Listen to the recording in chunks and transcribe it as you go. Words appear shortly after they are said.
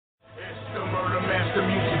Master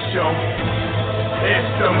Music Show.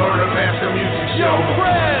 It's the Murder Master Music Show.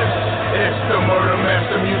 It's the Murder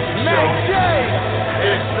Master Music Show.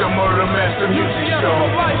 It's the Murder Master Music Show.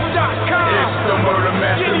 It's the Murder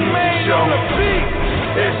Master Music Show.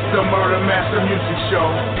 It's the Murder Master Music Show.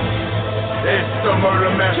 It's the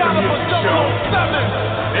Murder Master Music Show.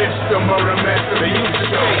 It's the Murder Master Music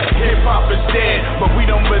Show. Hip hop is dead, but we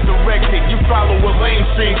don't resurrect it. You follow what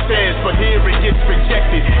mainstream says, but here it gets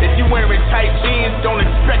rejected. If you wearing tight jeans, don't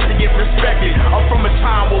expect to get respected. I'm from a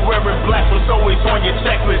time where wearing black was always on your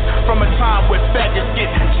checklist. From a time where faggots get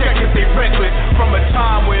checked if they reckless. From a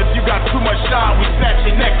time where if you got too much shine, we snatch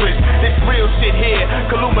your necklace. This real shit here,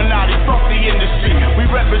 Illuminati, fuck the industry. We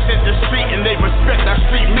represent the street and they respect our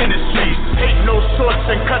street ministries. Take no shorts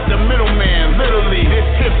and cut the middleman, literally. This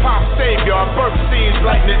hip-hop savior, our birth scenes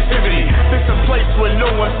like nativity. This a place where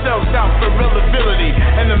no one sells out for reliability,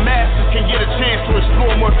 and the masses can get a chance to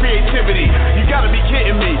explore more creativity. You gotta be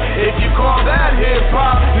kidding me. If you call that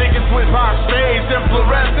hip-hop, niggas with high shades and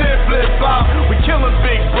fluorescent flip-flops. We killing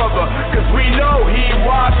Big Brother, cause we know he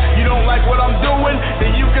watch. You don't like what I'm doing,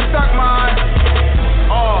 then you can suck mine.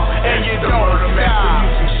 And you don't Murder Master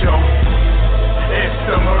Music Show. It's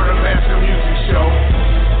the Murder Master Music Show.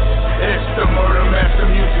 It's the Murder Master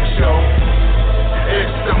Music Show.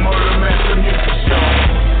 It's the Murder Master Music Show.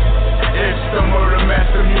 It's the Murder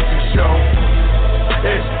Master Music Show.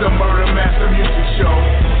 It's the Murder Master Music Show.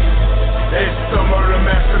 It's the Murder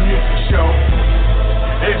Master Music Show.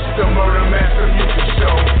 It's the Murder Master Music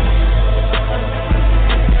Show.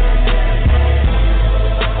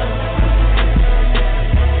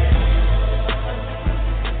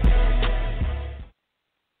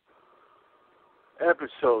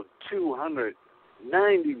 Episode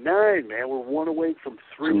 299, man. We're one away from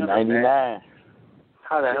 300. 299.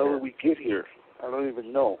 How the hell did we get here? I don't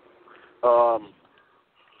even know.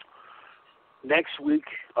 Next week,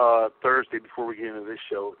 Thursday, before we get into this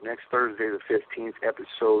show, next Thursday, the 15th,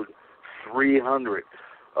 episode 300.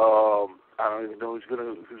 I don't even know who's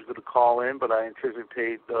gonna call in, but I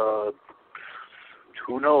anticipate.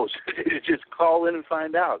 Who knows? Just call in and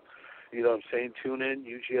find out. You know what I'm saying? Tune in,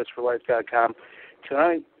 ugsforlife.com.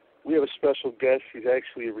 Tonight, we have a special guest. He's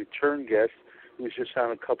actually a return guest. He was just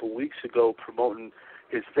on a couple weeks ago promoting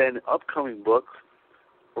his then upcoming book,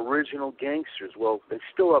 Original Gangsters. Well, it's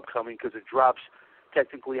still upcoming because it drops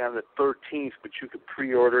technically on the 13th, but you can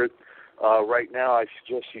pre-order it. Right now, I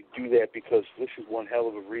suggest you do that because this is one hell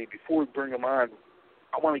of a read. Before we bring him on,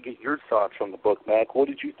 I want to get your thoughts on the book, Mac. What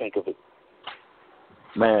did you think of it?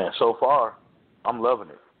 Man, so far, I'm loving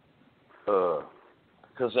it.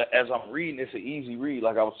 Because as I'm reading, it's an easy read.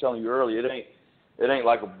 Like I was telling you earlier, it ain't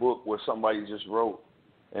like a book where somebody just wrote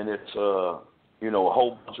and it's a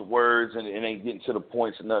whole bunch of words and it ain't getting to the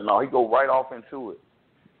points and nothing. No, he go right off into it,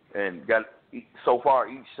 and got so far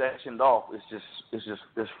each sectioned off.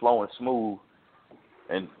 It's flowing smooth,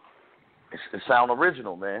 and it sound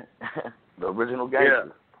original, man. The original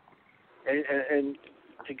gangster. Yeah. And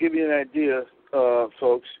to give you an idea,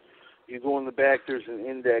 folks, you go in the back. There's an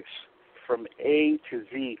index from A to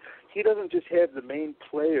Z. He doesn't just have the main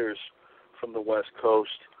players from the West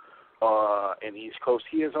Coast and East Coast.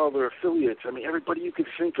 He has all their affiliates. I mean, everybody you could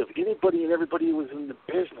think of, anybody and everybody who was in the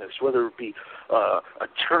business, whether it be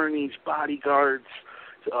attorneys, bodyguards,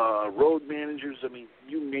 road managers. I mean,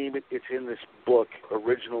 you name it, it's in this book,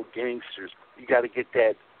 Original Gangsters. You got to get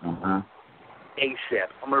that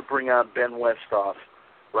ASAP. I'm going to bring on Ben Westhoff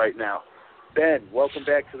right now. Ben, welcome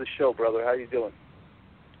back to the show, brother. How you doing?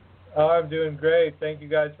 Oh, I'm doing great. Thank you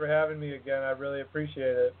guys for having me again. I really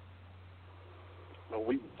appreciate it. Well,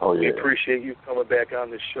 we appreciate you coming back on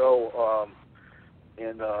the show.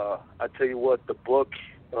 And I tell you what, the book,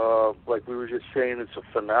 like we were just saying, it's a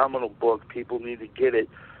phenomenal book. People need to get it.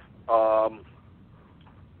 I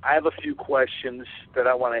have a few questions that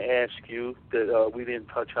I want to ask you that we didn't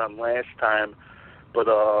touch on last time. But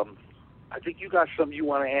I think you got something you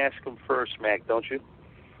want to ask him first, Mac, don't you?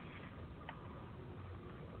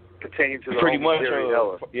 Pertaining to the pretty much, Jerry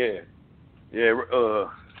Heller.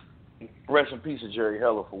 Rest in peace to Jerry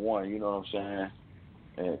Heller for one. You know what I'm saying,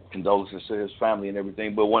 and condolences to his family and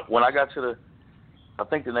everything. But when I got to I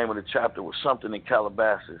think the name of the chapter was something in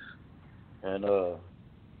Calabasas, and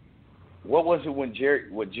what was it when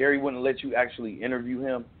Jerry wouldn't let you actually interview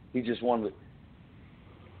him? He just wanted.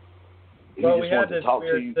 He just wanted to talk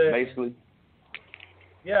to you, basically.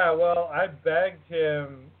 Yeah, well, I begged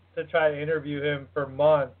him to try to interview him for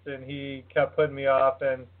months, and he kept putting me off.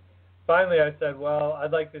 And finally I said, well,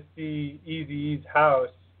 I'd like to see Eazy-E's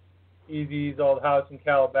house, Eazy-E's old house in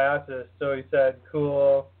Calabasas. So he said,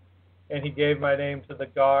 cool. And he gave my name to the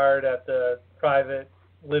guard at the private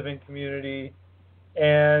living community.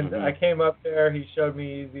 And I came up there. He showed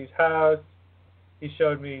me Eazy's house. He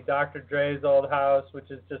showed me Dr. Dre's old house,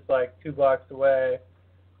 which is just like 2 blocks away.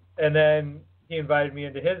 And then he invited me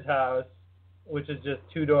into his house, which is just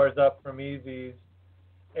 2 doors up from Eazy's.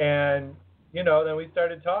 And, you know, then we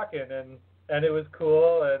started talking, and it was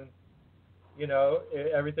cool, and, you know,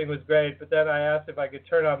 everything was great. But then I asked if I could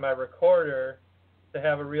turn on my recorder to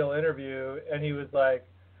have a real interview, and he was like,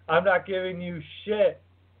 "I'm not giving you shit."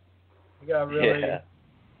 He got really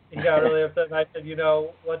upset, and I said, "You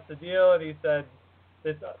know, what's the deal?" And he said,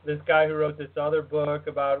 this guy who wrote this other book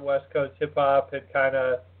about West Coast hip hop had kind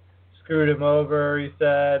of screwed him over, he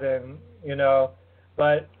said, and, you know,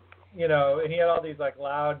 but, you know, and he had all these like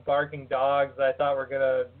loud barking dogs that I thought were going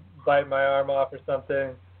to bite my arm off or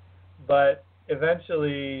something. But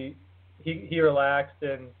eventually he relaxed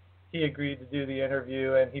and he agreed to do the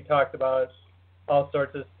interview, and he talked about all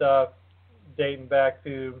sorts of stuff dating back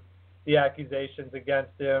to the accusations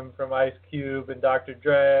against him from Ice Cube and Dr.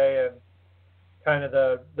 Dre, and kind of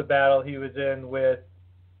the battle he was in with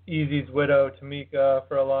Eazy's widow, Tamika,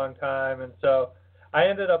 for a long time. And so I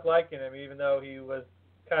ended up liking him, even though he was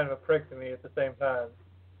kind of a prick to me at the same time.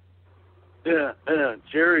 Yeah,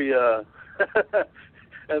 Jerry, I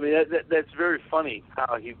mean, that's very funny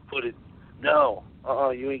how he put it. No,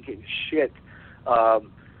 you ain't getting shit.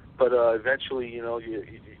 But eventually, you know, you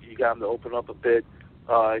got him to open up a bit.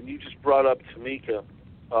 And you just brought up Tamika.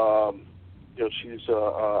 You know, she's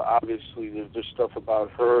obviously there's stuff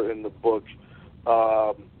about her in the book.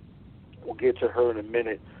 We'll get to her in a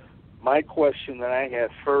minute. My question that I have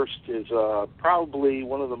first is probably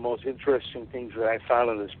one of the most interesting things that I found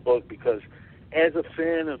in this book, because as a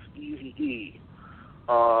fan of Eazy-E,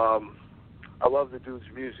 I love the dude's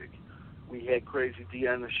music. We had Crazy D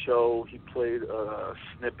on the show. He played a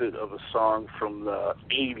snippet of a song from the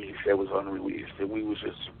 80s that was unreleased, and we was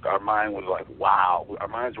just, our mind was like, wow, our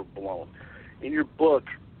minds were blown. In your book,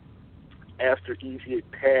 after Eazy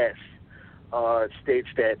had passed, it states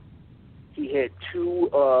that he had 2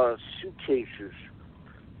 suitcases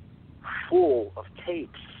full of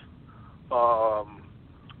tapes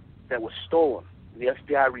that were stolen. The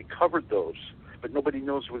FBI recovered those, but nobody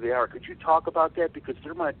knows where they are. Could you talk about that? Because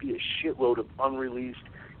there might be a shitload of unreleased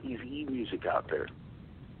Eazy-E music out there.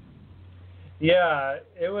 Yeah,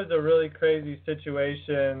 it was a really crazy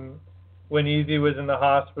situation when Eazy was in the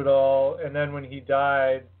hospital, and then when he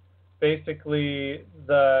died. Basically,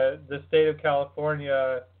 the state of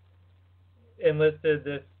California enlisted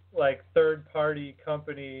this like third-party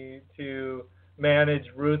company to manage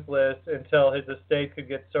Ruthless until his estate could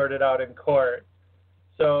get sorted out in court.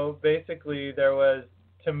 So basically, there was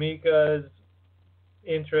Tamika's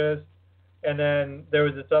interest, and then there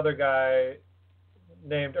was this other guy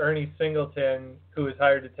named Ernie Singleton who was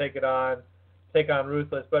hired to take on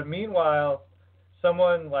Ruthless. But meanwhile,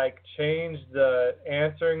 someone like changed the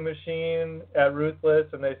answering machine at Ruthless,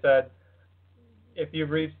 and they said, if you've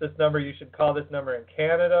reached this number, you should call this number in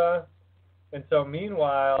Canada. And so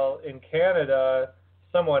meanwhile, in Canada,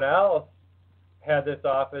 someone else had this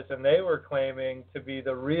office, and they were claiming to be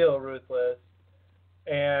the real Ruthless.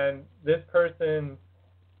 And this person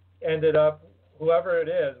ended up, whoever it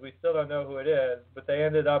is, we still don't know who it is, but they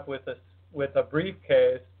ended up with a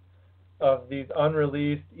briefcase of these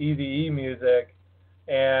unreleased Eazy-E music,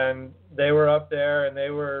 and they were up there, and they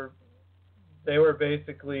were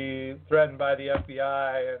basically threatened by the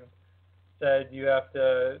FBI and said, you have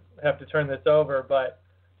to turn this over. But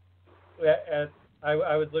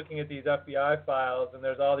I was looking at these FBI files, and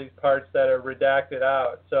there's all these parts that are redacted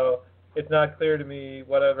out, so it's not clear to me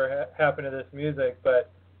whatever happened to this music.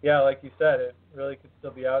 But yeah, like you said, it really could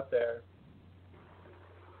still be out there.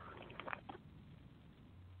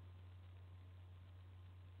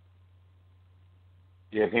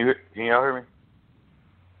 Yeah, can y'all hear me?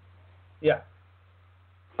 Yeah.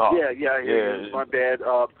 Oh. Yeah, I hear you. My bad.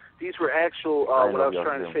 These were actual, what I was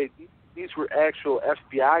trying to say, these were actual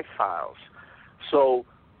FBI files. So,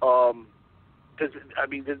 does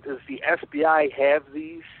the FBI have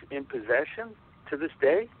these in possession to this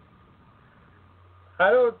day? I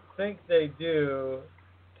don't think they do.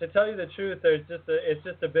 To tell you the truth, it's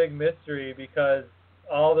just a big mystery, because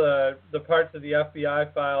all the parts of the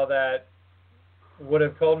FBI file that would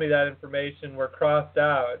have told me that information were crossed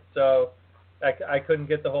out. So I couldn't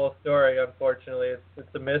get the whole story, unfortunately.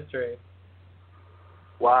 It's a mystery.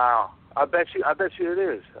 Wow. I bet you it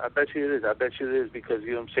is. I bet you it is, because,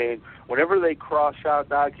 you know what I'm saying, whenever they cross out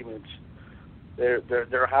documents,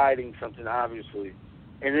 they're hiding something, obviously.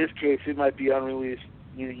 In this case, it might be unreleased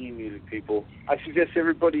Eazy-E music, people. I suggest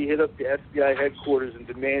everybody hit up the FBI headquarters and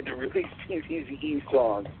demand to release these Eazy-E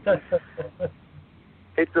songs.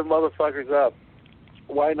 Hit the motherfuckers up.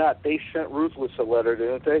 why not? They sent Ruthless a letter,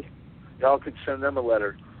 didn't they? Y'all could send them a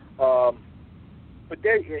letter. But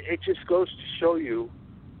it just goes to show you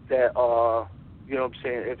that, you know what I'm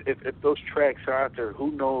saying, if those tracks are out there,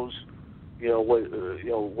 who knows,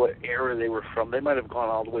 what era they were from. They might have gone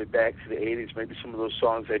all the way back to the 80s. Maybe some of those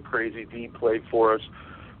songs that Crazy D played for us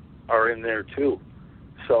are in there too.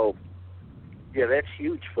 So, yeah, that's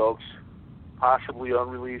huge, folks. Possibly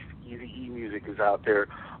unreleased Eazy-E music is out there.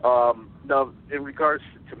 Now, in regards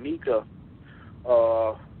to Tamika,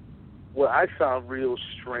 what I found real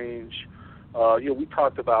strange, we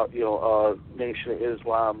talked about, Nation of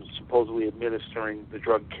Islam supposedly administering the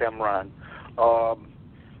drug Chemron.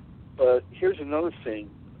 But here's another thing.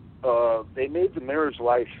 They made the marriage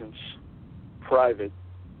license private,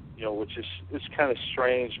 which is kind of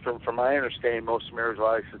strange. From my understanding, most marriage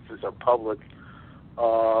licenses are public.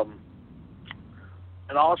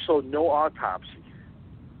 And also, no autopsy.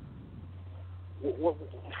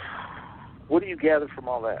 What do you gather from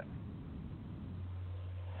all that?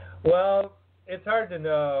 Well, it's hard to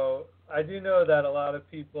know. I do know that a lot of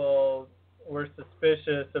people were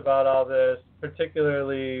suspicious about all this,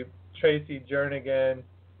 particularly Tracy Jernigan,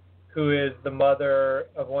 who is the mother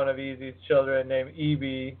of one of Eazy's children named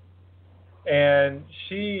Evie. And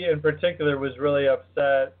she, in particular, was really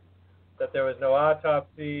upset that there was no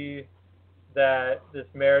autopsy, that this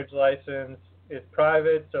marriage license is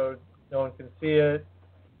private, so no one can see it,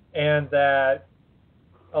 and that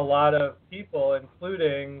a lot of people,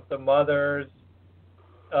 including the mothers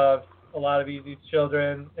of a lot of Eazy's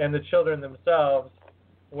children and the children themselves,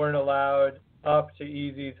 weren't allowed up to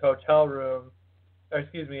Eazy's hotel room, to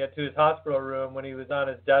his hospital room when he was on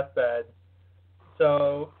his deathbed.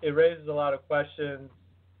 So it raises a lot of questions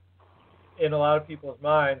in a lot of people's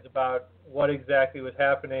minds about what exactly was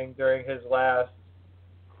happening during his last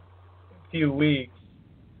few weeks.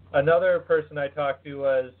 Another person I talked to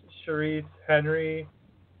was Sharice Henry,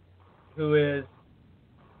 who is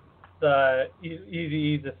the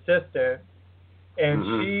Eazy-E's assistant,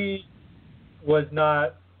 and she was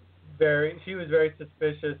very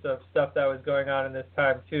suspicious of stuff that was going on in this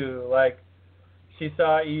time too. Like, she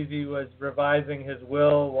saw Eazy was revising his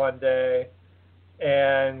will one day,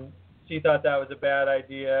 and she thought that was a bad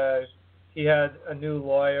idea. He had a new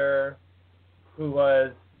lawyer who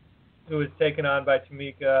was taken on by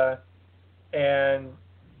Tamika, and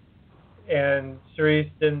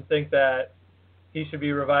Sharice didn't think that he should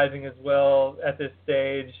be revising his will at this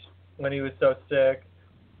stage when he was so sick.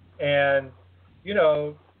 And,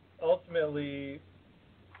 ultimately,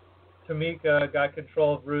 Tamika got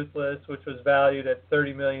control of Ruthless, which was valued at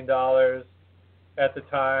 $30 million at the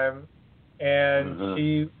time,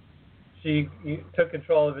 and she took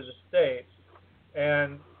control of his estate.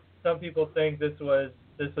 And some people think this was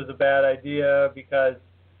a bad idea because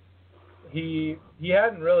he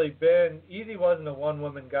hadn't really been, Eazy wasn't a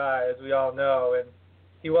one-woman guy, as we all know, and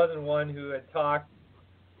he wasn't one who had talked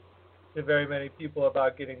to very many people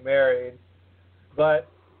about getting married. But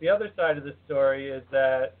the other side of the story is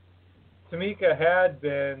that Tamika had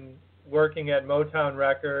been working at Motown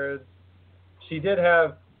Records. She did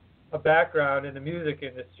have a background in the music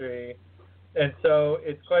industry, and so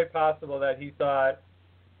it's quite possible that he thought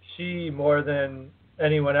she, more than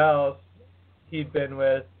anyone else he'd been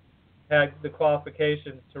with, had the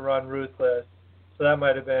qualifications to run Ruthless. So that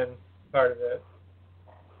might have been part of it.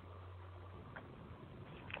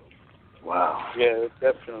 Wow. Yeah,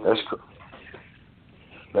 definitely.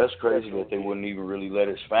 That's crazy that they wouldn't even really let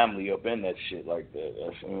his family up in that shit like that.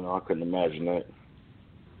 I couldn't imagine that.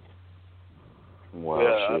 Wow.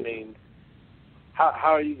 Yeah, shit. I mean,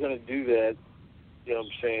 how are you going to do that? You know what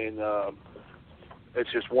I'm saying? It's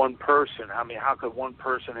just one person. I mean, how could one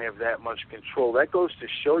person have that much control? That goes to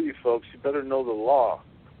show you, folks, you better know the law.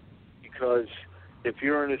 Because if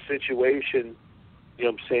you're in a situation, you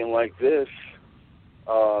know what I'm saying, like this,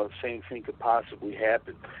 same thing could possibly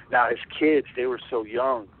happen. Now, as kids, they were so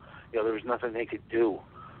young, there was nothing they could do.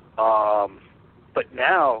 But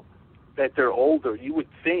now that they're older, you would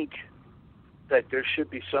think that there should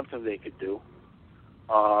be something they could do.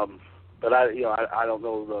 But I don't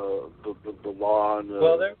know the law and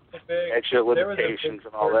the extra limitations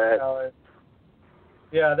and all that. Challenge.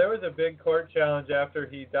 Yeah, there was a big court challenge after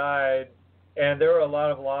he died, and there were a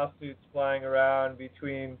lot of lawsuits flying around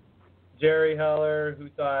between Jerry Heller, who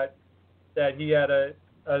thought that he had a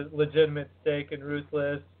legitimate stake in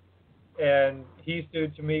Ruthless, and he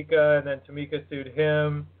sued Tamika, and then Tamika sued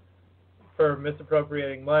him for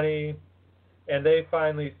misappropriating money, and they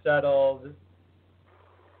finally settled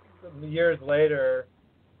years later.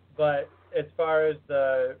 But as far as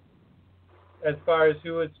who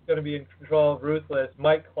was going to be in control of Ruthless,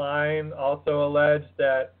 Mike Klein complaint also alleged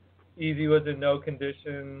that Eazy was in no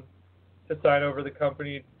condition to sign over the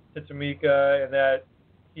company to Tamika, and that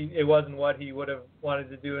it wasn't what he would have wanted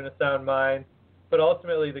to do in a sound mind. But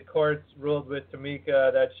ultimately, the courts ruled with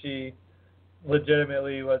Tamika that she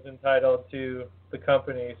legitimately was entitled to the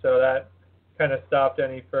company, so that kind of stopped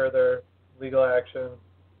any further legal action.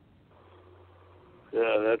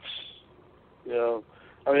 Yeah,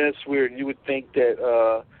 that's weird. You would think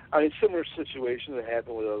that, similar situations that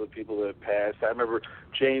happened with other people that have passed. I remember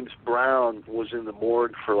James Brown was in the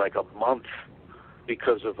morgue for like a month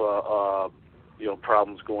because of,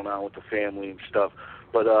 problems going on with the family and stuff.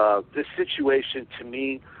 But this situation, to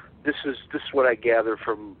me, this is what I gather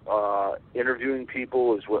from interviewing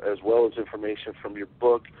people as well as information from your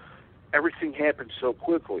book. Everything happened so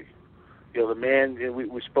quickly. The man,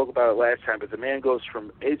 we spoke about it last time, but the man goes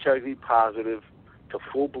from HIV positive to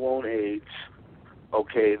full-blown AIDS.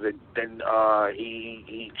 Okay, then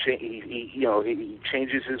he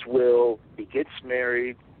changes his will, he gets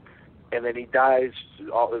married, and then he dies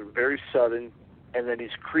all very sudden, and then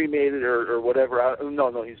he's cremated or whatever.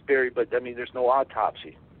 No, he's buried, but there's no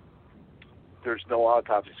autopsy. There's no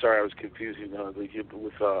autopsy. Sorry, I was confusing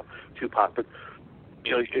with Tupac, but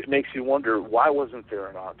it makes you wonder, why wasn't there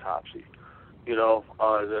an autopsy?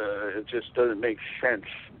 It just doesn't make sense.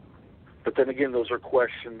 But then again, those are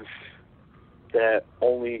questions that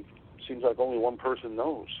seems like only one person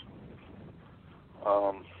knows.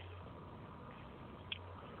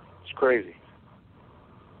 It's crazy.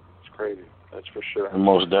 It's crazy. That's for sure. It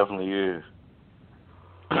most definitely is.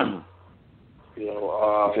 Because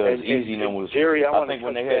Eazy and them was. Jerry, I think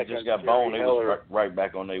when they had just got boned, they was right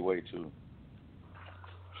back on their way too.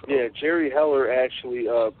 So. Yeah, Jerry Heller actually,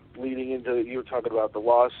 leading into, you were talking about the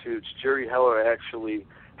lawsuits, Jerry Heller actually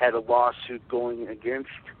had a lawsuit going against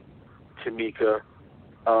Tamika,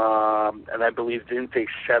 and I believe, didn't they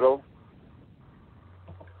settle?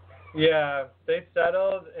 Yeah, they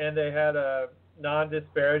settled, and they had a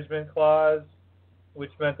non-disparagement clause,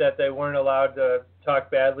 which meant that they weren't allowed to talk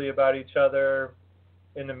badly about each other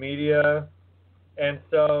in the media. And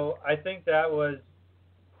so I think that was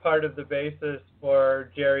part of the basis for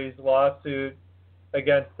Jerry's lawsuit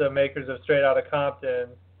against the makers of Straight Outta Compton,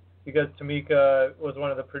 because Tamika was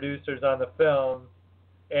one of the producers on the film,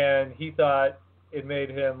 and he thought it made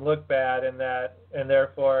him look bad, and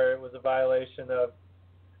therefore it was a violation of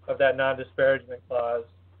that non-disparagement clause.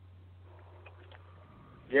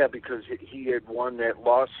 Yeah, because he had won that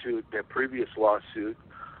lawsuit, that previous lawsuit,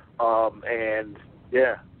 and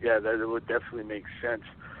that would definitely make sense.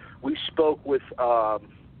 We spoke with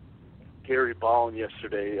Gary Ballin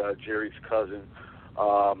yesterday, Jerry's cousin,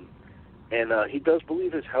 and he does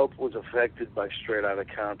believe his health was affected by Straight Outta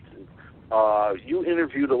Compton. You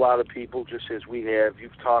interviewed a lot of people, just as we have.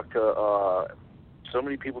 You've talked to so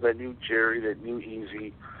many people that knew Jerry, that knew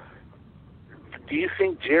Eazy. Do you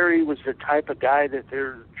think Jerry was the type of guy that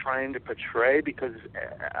they're trying to portray? Because,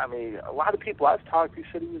 a lot of people I've talked to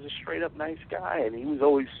said he was a straight-up nice guy, and he was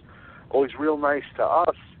always real nice to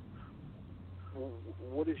us.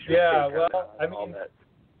 What is your take on all that?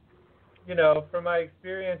 From my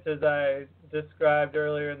experience, as I described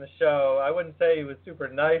earlier in the show, I wouldn't say he was super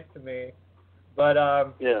nice to me, but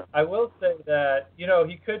I will say that,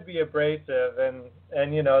 he could be abrasive, and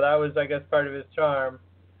that was, I guess, part of his charm.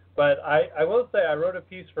 But I will say I wrote a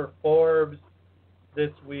piece for Forbes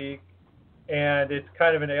this week, and it's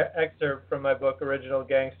kind of an excerpt from my book, Original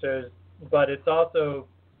Gangstas, but it's also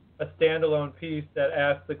a standalone piece that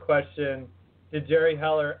asks the question, did Jerry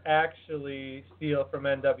Heller actually steal from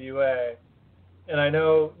NWA? And I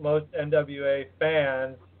know most NWA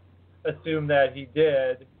fans assume that he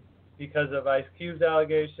did because of Ice Cube's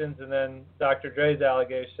allegations and then Dr. Dre's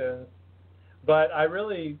allegations. But I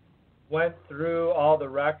really went through all the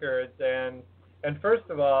records, and first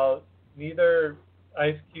of all, neither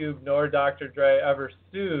Ice Cube nor Dr. Dre ever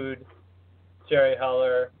sued Jerry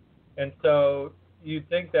Heller, and so you'd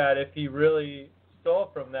think that if he really stole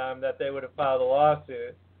from them, that they would have filed a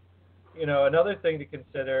lawsuit. Another thing to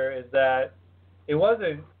consider is that it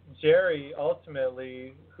wasn't Jerry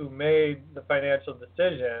ultimately who made the financial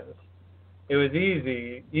decisions. It was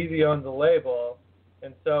Eazy. Eazy owned the label,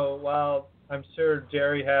 and so while I'm sure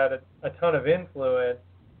Jerry had a ton of influence,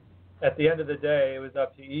 at the end of the day, it was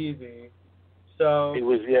up to Eazy. So he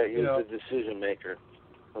was the decision maker.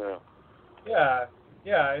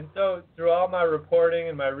 Yeah, and so through all my reporting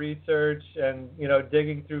and my research and,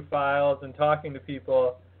 digging through files and talking to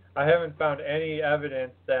people, I haven't found any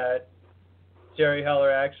evidence that Jerry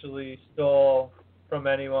Heller actually stole from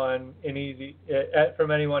anyone in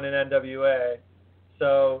NWA.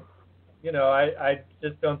 So, I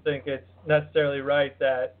just don't think it's necessarily right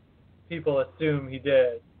that people assume he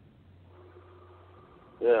did.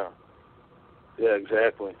 Yeah. Yeah,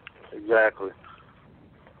 exactly. Exactly.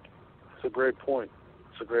 It's a great point.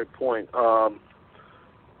 I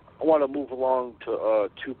want to move along to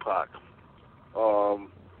Tupac.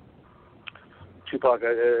 Tupac,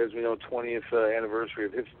 as we know, 20th anniversary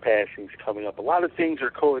of his passing is coming up. A lot of things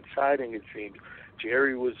are coinciding, it seems.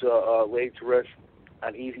 Jerry was laid to rest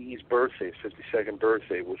on Eazy-E's birthday, his 52nd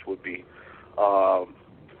birthday, which would be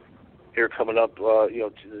here coming up, to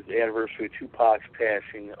the anniversary of Tupac's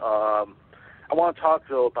passing. I want to talk,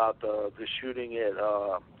 though, about the shooting at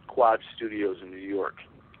Quad Studios in New York.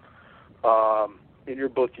 In your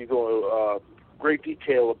book, you go into great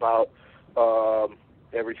detail about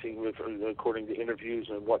everything, according to interviews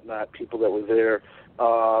and whatnot, people that were there.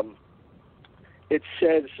 It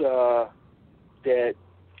says that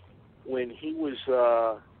when he was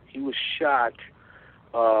shot,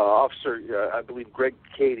 Officer, I believe Greg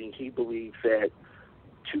Kading, he believed that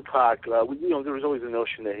Tupac, there was always a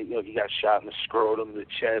notion that he got shot in the scrotum, the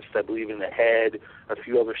chest, I believe in the head, a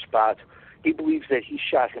few other spots. He believes that he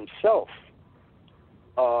shot himself.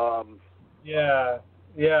 Yeah.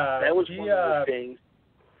 That was one of the things.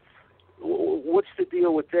 What's the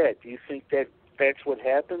deal with that? Do you think that that's what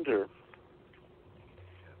happened, or?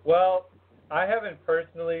 Well, I haven't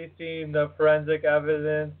personally seen the forensic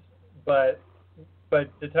evidence, but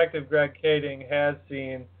Detective Greg Kading has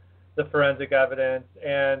seen the forensic evidence,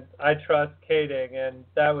 and I trust Kading, and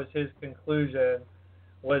that was his conclusion,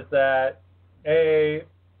 was that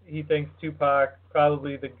he thinks Tupac,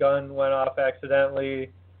 probably the gun went off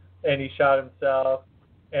accidentally and he shot himself,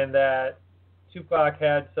 and that Tupac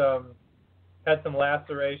had some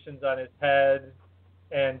lacerations on his head,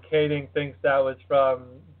 and Kading thinks that was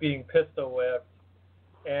from being pistol whipped.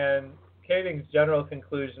 And Kading's general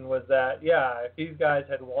conclusion was that, if these guys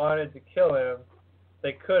had wanted to kill him,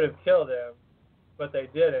 they could have killed him, but they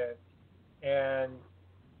didn't. And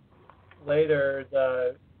later,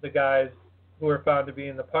 the guys who were found to be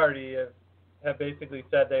in the party have basically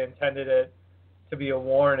said they intended it to be a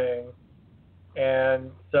warning.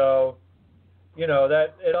 And so,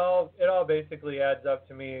 that it all basically adds up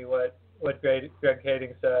to me what Greg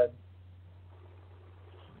Kading said.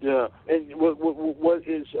 Yeah, and what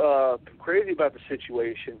is crazy about the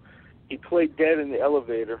situation, he played dead in the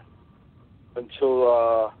elevator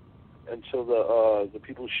until the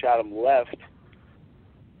people who shot him left,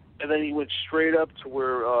 and then he went straight up to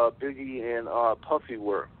where Biggie and Puffy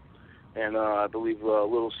were, and I believe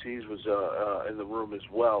Little C's was in the room as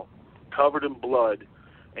well, covered in blood,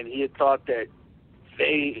 and he had thought that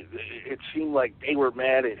it seemed like they were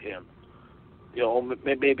mad at him.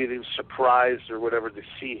 Maybe they were surprised or whatever to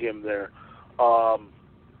see him there. I'm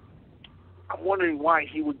wondering why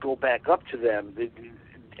he would go back up to them.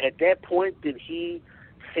 At that point, did he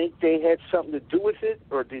think they had something to do with it,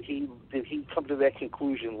 or did he come to that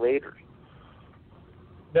conclusion later?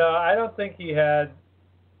 No, I don't think he had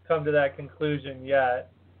come to that conclusion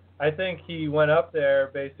yet. I think he went up there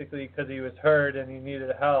basically because he was hurt and he needed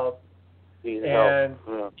help. I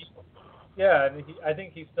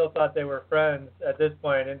think he still thought they were friends at this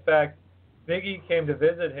point. In fact, Biggie came to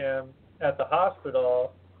visit him at the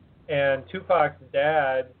hospital, and Tupac's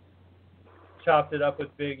dad chopped it up with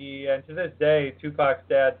Biggie, and to this day, Tupac's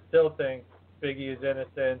dad still thinks Biggie is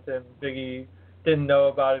innocent and Biggie didn't know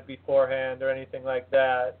about it beforehand or anything like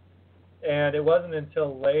that. And it wasn't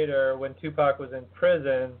until later, when Tupac was in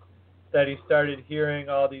prison, that he started hearing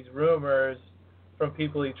all these rumors from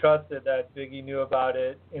people he trusted that Biggie knew about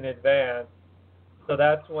it in advance. So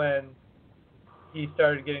that's when he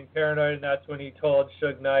started getting paranoid, and that's when he told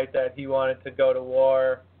Suge Knight that he wanted to go to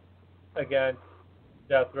war against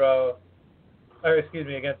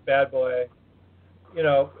against Bad Boy.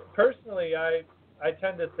 Personally, I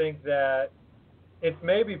tend to think that it's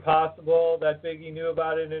maybe possible that Biggie knew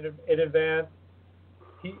about it in advance.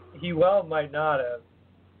 He well might not have.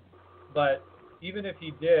 But even if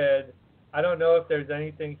he did, I don't know if there's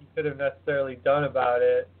anything he could have necessarily done about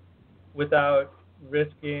it without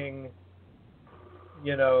risking,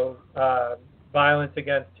 violence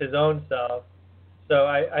against his own self. So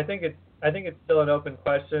I think it's still an open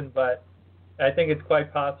question, but I think it's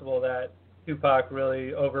quite possible that Tupac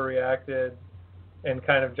really overreacted and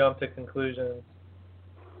kind of jumped to conclusions.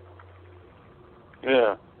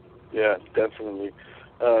 Yeah, definitely.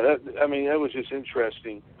 That was just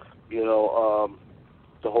interesting,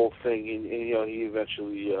 the whole thing, and he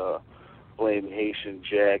eventually blamed Haitian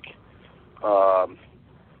Jack. I'll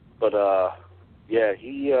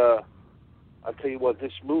tell you what,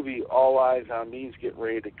 this movie, All Eyes on Me, is getting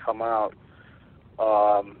ready to come out.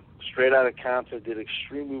 Straight Outta Compton did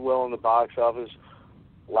extremely well in the box office.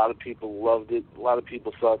 A lot of people loved it. A lot of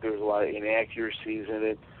people thought there was a lot of inaccuracies in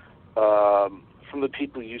it. From the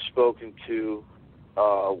people you've spoken to,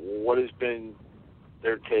 what has been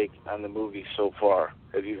their take on the movie so far?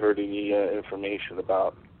 Have you heard any information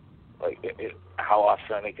about how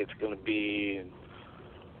authentic it's going to be, and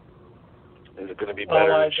is it going to be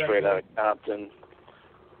better than Straight Outta Compton?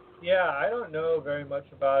 Yeah, I don't know very much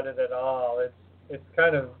about it at all. It's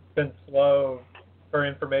kind of been slow for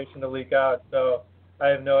information to leak out, so I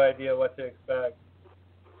have no idea what to expect.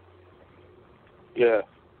 Yeah,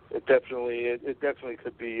 it definitely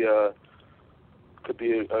could be a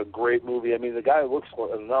great movie. I mean, the guy looks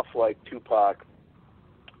enough like Tupac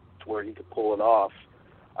to where he could pull it off.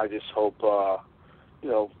 I just hope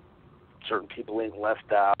certain people ain't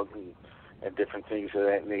left out and different things of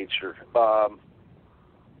that nature. But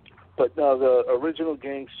no, the original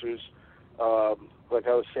Gangsters, like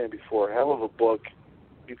I was saying before, hell of a book.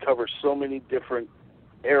 You cover so many different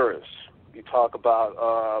eras. You talk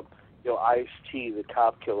about Ice-T, the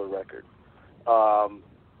Cop Killer record.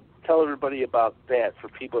 Tell everybody about that for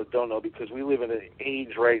people that don't know, because we live in an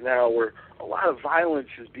age right now where a lot of violence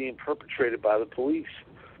is being perpetrated by the police.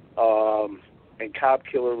 And Cop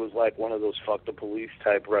Killer was like one of those fuck the police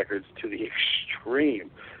type records to the extreme.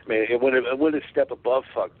 I mean, it went a step above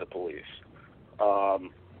fuck the police. Do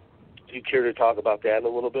you care to talk about that a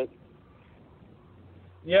little bit?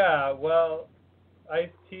 Yeah, well,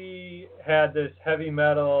 Ice-T had this heavy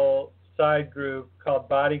metal side group called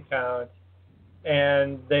Body Count,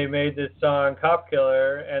 and they made this song Cop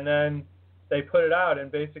Killer, and then they put it out,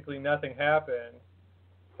 and basically nothing happened.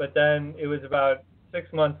 But then it was about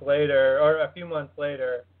 6 months later, or a few months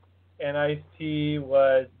later, and Ice-T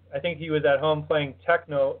I think he was at home playing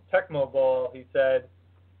Tecmo Bowl, he said,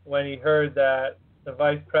 when he heard that the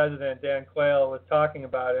vice president, Dan Quayle, was talking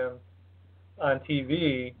about him on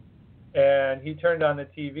TV, and he turned on the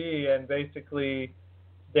TV, and basically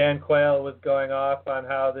Dan Quayle was going off on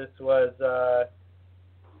how this was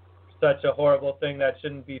such a horrible thing that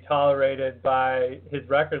shouldn't be tolerated by his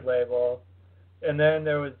record label. And then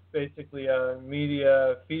there was basically a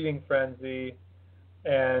media feeding frenzy,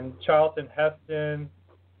 and Charlton Heston,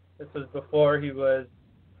 this was before he was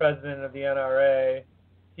president of the NRA,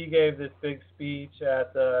 he gave this big speech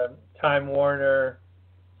at the Time Warner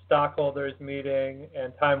stockholders meeting,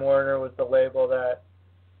 and Time Warner was the label that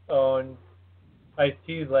owned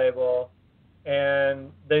Ice-T's label,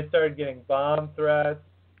 and they started getting bomb threats.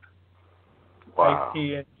 Wow.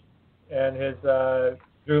 Ice-T and his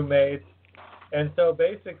group mates. And so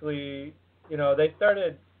basically, they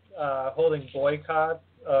started holding boycotts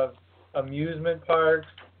of amusement parks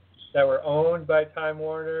that were owned by Time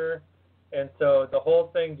Warner, and so the whole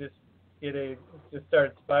thing just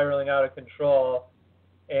started spiraling out of control.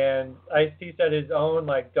 And Ice-T said his own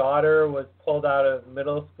daughter was pulled out of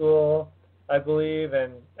middle school, I believe,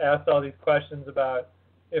 and asked all these questions about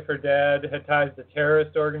if her dad had ties to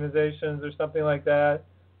terrorist organizations or something like that.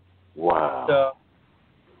 Wow. So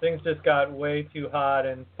things just got way too hot,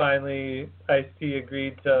 and finally Ice-T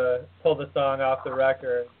agreed to pull the song off the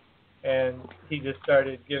record, and he just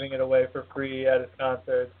started giving it away for free at his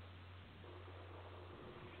concerts.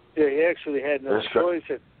 Yeah, he actually had no choice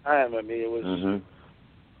at the time. I mean, it was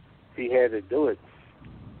he had to do it.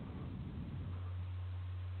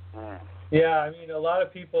 Yeah, I mean, a lot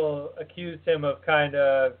of people accused him of kind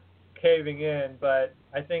of caving in, but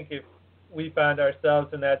I think if we found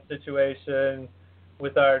ourselves in that situation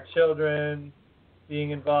with our children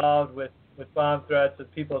being involved, with bomb threats, with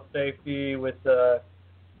people's safety, with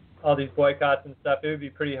all these boycotts and stuff, it would be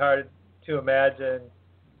pretty hard to imagine,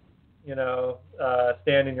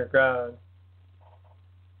 standing your ground.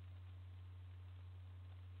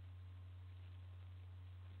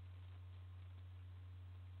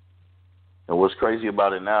 And what's crazy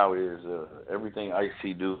about it now is everything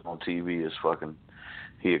Ice-T do on TV is fucking,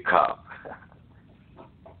 he a cop.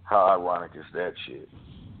 How ironic is that shit?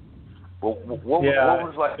 What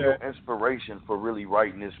was your inspiration for really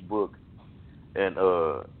writing this book and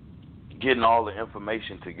getting all the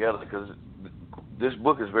information together? Because this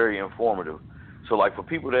book is very informative. So for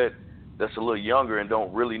people that's a little younger and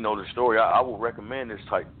don't really know the story, I would recommend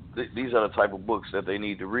these are the type of books that they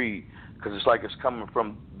need to read, because it's coming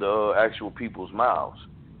from the actual people's mouths.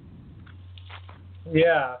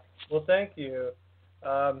 Yeah, well, thank you.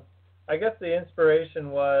 I guess the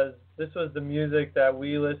inspiration was, this was the music that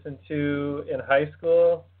we listened to in high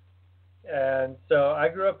school. And so I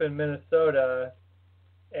grew up in Minnesota,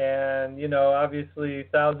 and, obviously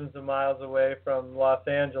thousands of miles away from Los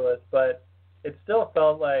Angeles, but it still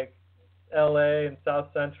felt like LA and South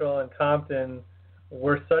Central and Compton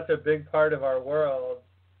were such a big part of our world.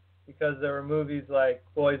 because there were movies like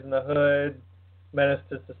Boys in the Hood, Menace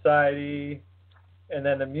to Society, and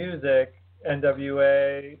then the music,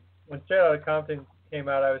 NWA. When Straight Outta Compton came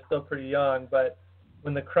out, I was still pretty young, but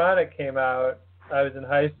when The Chronic came out, I was in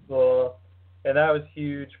high school, and that was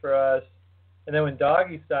huge for us. And then when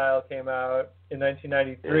Doggy Style came out in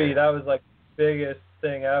 1993, that was like the biggest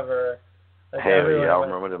thing ever. Like Hell yeah, I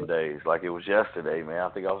remember them days. Like it was yesterday, man. I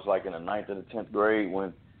think I was like in the 9th or the 10th grade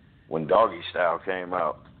when Doggy Style came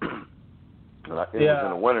out. It was in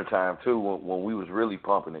the wintertime too when we was really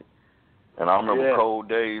pumping it. And I remember cold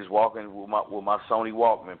days walking with my Sony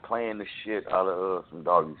Walkman playing the shit out of some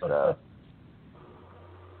Doggy Style.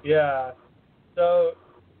 Yeah. So,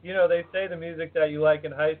 you know, they say the music that you like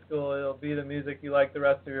in high school, it'll be the music you like the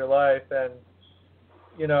rest of your life. And,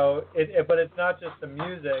 you know, but it's not just the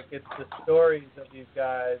music, it's the stories of these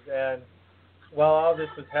guys. And while all this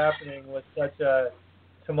was happening with such a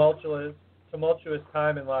tumultuous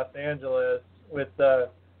time in Los Angeles with the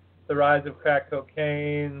rise of crack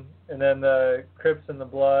cocaine and then the Crips and the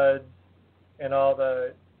Bloods and all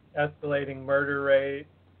the escalating murder rate,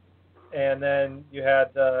 and then you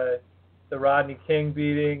had the Rodney King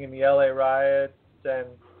beating and the LA riots, and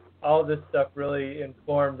all this stuff really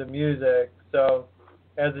informed the music. So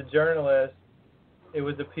as a journalist, it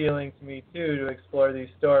was appealing to me too to explore these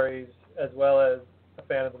stories as well as a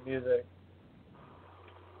fan of the music.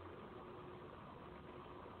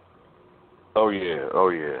 Oh yeah.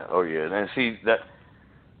 And see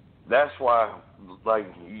that's why, like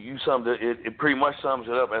you summed it pretty much sums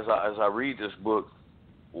it up as I read this book,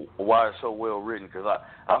 why it's so well written. Because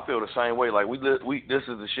I feel the same way. Like we this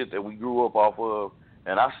is the shit that we grew up off of,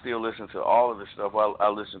 and I still listen to all of the stuff I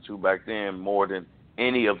listened to back then more than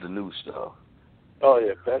any of the new stuff. Oh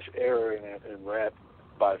yeah, best era in rap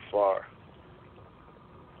by far.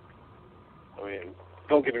 I mean,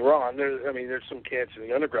 don't get me wrong. There's some cats in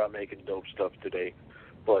the underground making dope stuff today,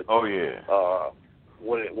 but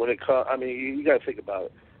when it comes, I mean, you got to think about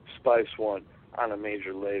it. Spice One on a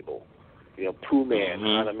major label, you know, Pooh Man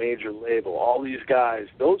on a major label. All these guys,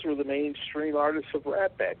 those were the mainstream artists of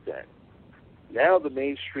rap back then. Now the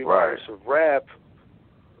mainstream artists of rap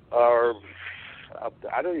are,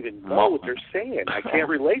 I don't even know what they're saying. I can't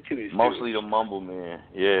relate to these. Mostly dudes. the mumble man,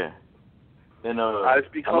 yeah. And I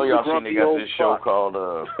know y'all seen they got this show called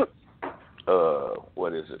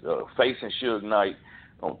what is it? Facing Suge Knight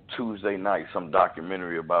on Tuesday night. Some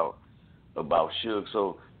documentary about Suge.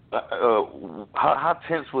 So how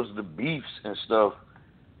tense was the beefs and stuff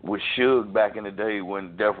with Suge back in the day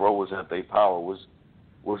when Death Row was at their power?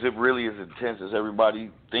 Was it really as intense as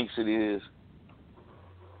everybody thinks it is?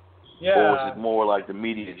 Yeah. Or was it more like the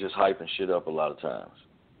media just hyping shit up a lot of times?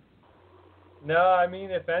 No, I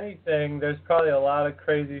mean, if anything, there's probably a lot of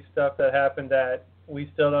crazy stuff that happened that we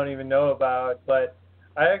still don't even know about. But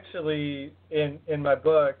I actually, in my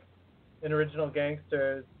book, in Original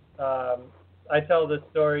Gangsters, I tell the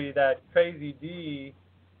story that Crazy D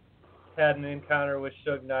had an encounter with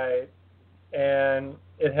Suge Knight, and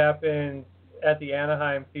it happened at the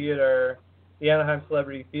Anaheim Theater, the Anaheim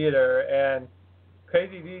Celebrity Theater, and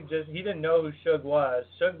Crazy D he didn't know who Suge was.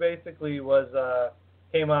 Suge basically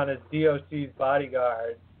came on as DOC's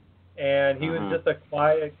bodyguard, and he was just a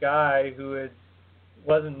quiet guy who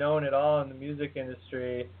wasn't known at all in the music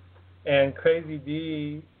industry. And Crazy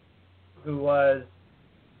D, who was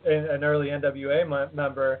an early NWA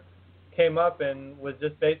member, came up and was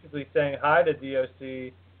just basically saying hi to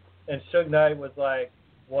DOC, and Suge Knight was like,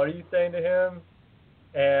 "What are you saying to him?"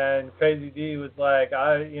 And Crazy D was like,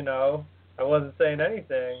 I wasn't saying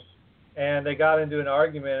anything. And they got into an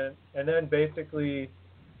argument, and then basically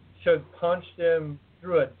Suge punched him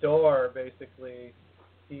through a door, basically.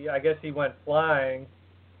 I guess he went flying,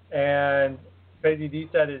 and Crazy D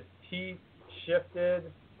said his teeth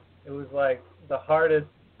shifted. It was like the hardest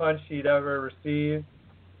punch he'd ever received.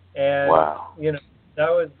 And you know, that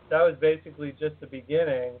was basically just the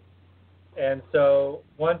beginning. And so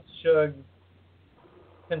once Suge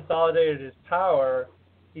consolidated his power,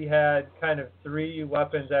 he had kind of three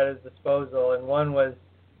weapons at his disposal, and one was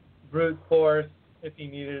brute force if he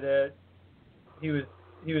needed it. He was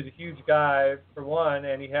a huge guy for one,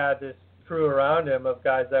 and he had this crew around him of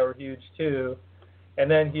guys that were huge too. And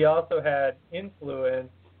then he also had influence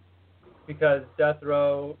because Death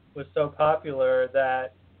Row was so popular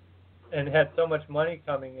and had so much money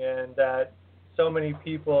coming in that so many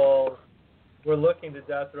people were looking to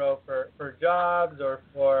Death Row for jobs or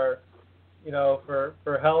for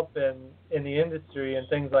help in the industry and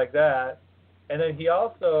things like that. And then he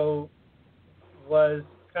also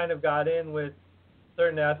got in with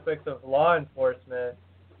certain aspects of law enforcement.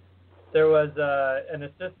 there was an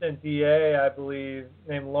assistant DA, I believe,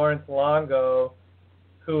 named Lawrence Longo,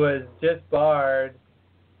 who was disbarred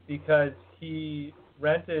because he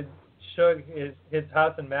rented Suge his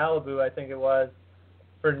house in Malibu, I think it was,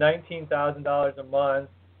 for $19,000 a month,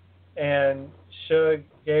 and Suge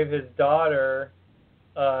gave his daughter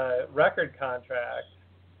a record contract.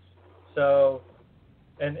 So,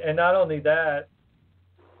 and not only that,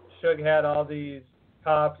 Suge had all these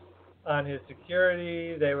cops on his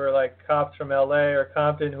security. They were like cops from LA or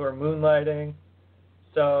Compton who were moonlighting.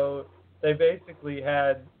 So they basically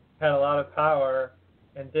had a lot of power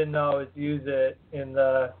and didn't always use it in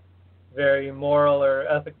the very moral or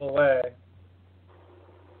ethical way.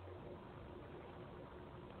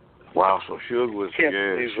 Wow, so Suge was,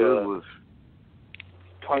 Suge was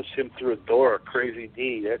punched him through a door. Crazy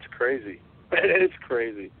D, that's crazy. That is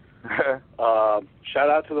crazy. Shout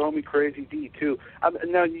out to the homie Crazy D too.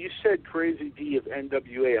 Now you said Crazy D of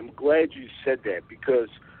NWA. I'm glad you said that because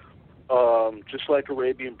just like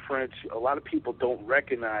Arabian Prince, a lot of people don't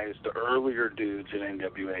recognize the earlier dudes in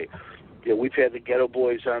NWA. Yeah, we've had the Ghetto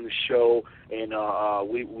Boys on the show, and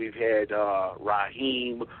we've had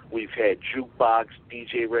Raheem, we've had Jukebox,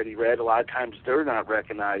 DJ Ready Red. A lot of times they're not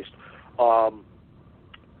recognized.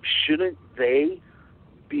 Shouldn't they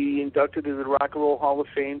be inducted into the Rock and Roll Hall of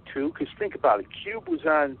Fame too? Because think about it, Cube was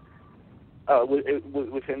on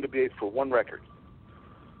with NWA for one record.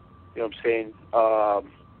 You know what I'm saying?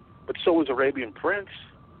 But so was Arabian Prince.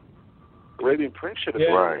 Arabian Prince should have been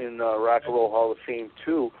in Rock and Roll Hall of Fame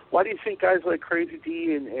too. Why do you think guys like Crazy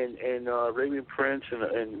D and Arabian Prince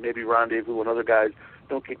and maybe Rendezvous and other guys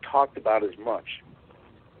don't get talked about as much?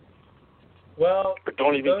 Well, but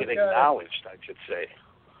don't even get acknowledged, I should say.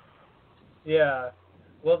 Yeah.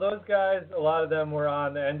 Well, those guys, a lot of them were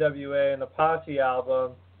on the NWA and the Posse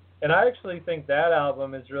album, and I actually think that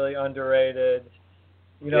album is really underrated.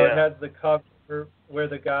 You know, It has the cover where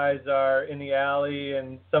the guys are in the alley,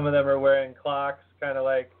 and some of them are wearing clocks, kind of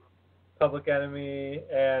like Public Enemy,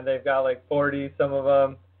 and they've got like 40, some of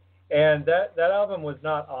them. And that album was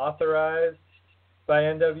not authorized by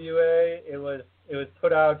NWA. It was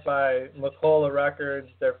put out by Macola Records,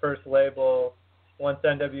 their first label, once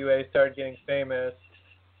NWA started getting famous.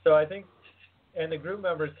 So I think, and the group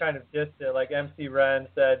members kind of dissed it. Like MC Ren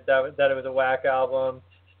said that it was a whack album.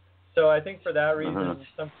 So I think for that reason,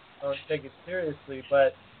 some people don't take it seriously.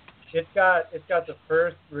 But it's got the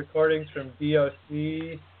first recordings from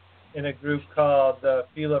DOC in a group called the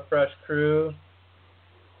Fila Fresh Crew,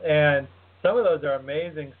 and some of those are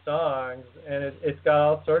amazing songs. And it's got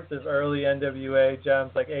all sorts of early NWA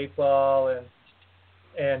gems like 8 Ball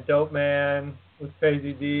and Dope Man with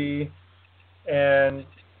Crazy D, and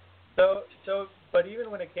so. But even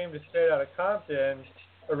when it came to Straight Outta Compton,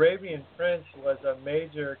 Arabian Prince was a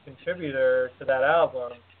major contributor to that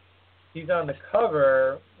album. He's on the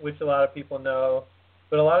cover, which a lot of people know,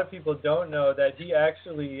 but a lot of people don't know that he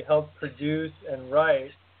actually helped produce and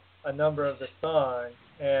write a number of the songs.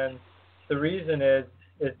 And the reason is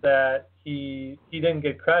that he didn't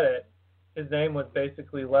get credit. His name was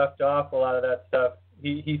basically left off a lot of that stuff.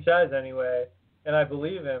 He says anyway, and I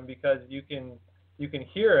believe him because you can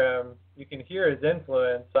hear him, you can hear his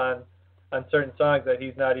influence on certain songs that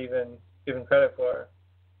he's not even given credit for.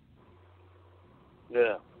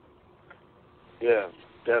 Yeah,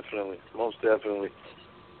 definitely, most definitely.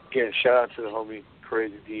 Again, shout out to the homie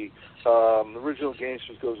Crazy D. The original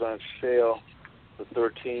Gangstas goes on sale the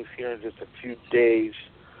 13th here in just a few days.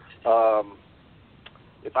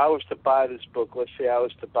 If I was to buy this book, let's say I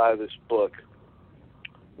was to buy this book,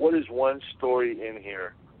 what is one story in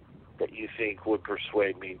here that you think would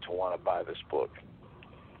persuade me to want to buy this book?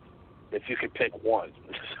 If you could pick one,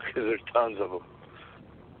 because there's tons of them.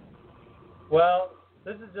 Well,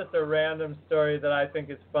 this is just a random story that I think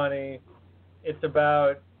is funny. It's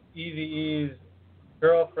about Eazy-E's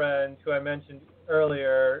girlfriend, who I mentioned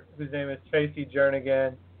earlier, whose name is Tracy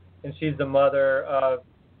Jernigan, and she's the mother of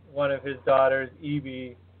one of his daughters,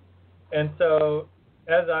 Evie. And so,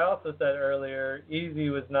 as I also said earlier,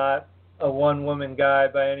 Eazy was not a one-woman guy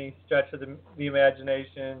by any stretch of the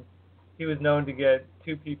imagination. He was known to get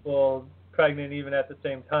two people pregnant even at the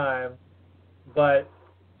same time. But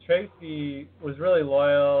Tracy was really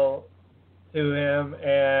loyal to him,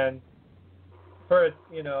 and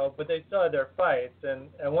but they still had their fights. And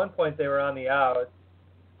at one point they were on the outs,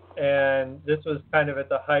 and this was kind of at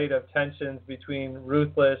the height of tensions between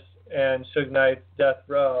Ruthless and Suge Knight's Death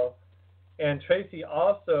Row. And Tracy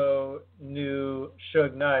also knew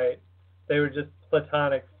Suge Knight. They were just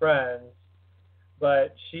platonic friends.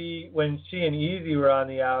 But when she and Eazy were on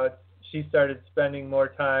the outs, she started spending more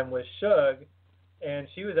time with Suge, and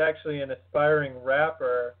she was actually an aspiring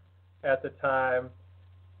rapper. at the time,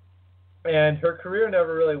 and her career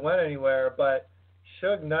never really went anywhere. But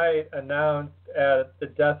Suge Knight announced at the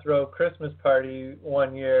Death Row Christmas party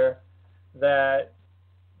one year that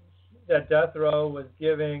Death Row was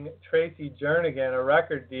giving Tracy Jernigan a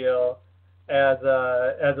record deal as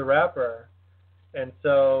a rapper. And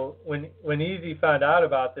so when Eazy found out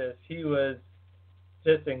about this, he was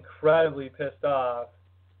just incredibly pissed off.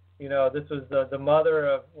 You know, this was the mother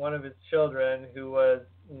of one of his children who was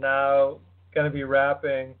now going to be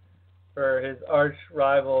rapping for his arch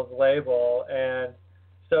rival's label. And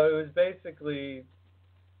so it was basically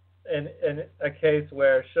a case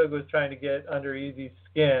where Suge was trying to get under Eazy's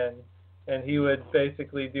skin, and he would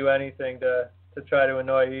basically do anything to try to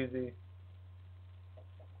annoy Eazy.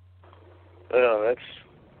 That's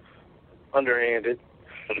underhanded,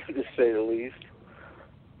 to say the least.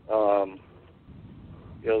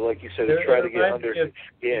 You know, like you said, to try to get under his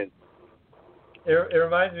skin. It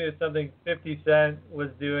reminds me of something 50 Cent was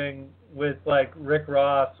doing with, like, Rick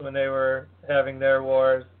Ross when they were having their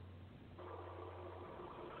wars.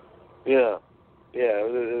 Yeah.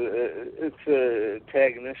 It's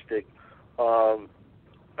antagonistic.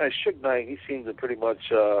 Suge Knight, he seemed to pretty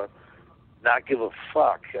much not give a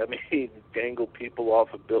fuck. I mean, he dangled people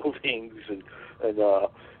off of buildings, and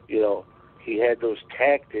you know, he had those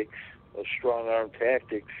tactics, those strong-arm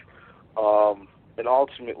tactics, and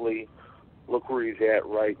ultimately, look where he's at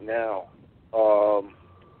right now.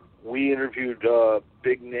 We interviewed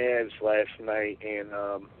Big Navs last night, and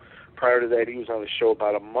prior to that, he was on the show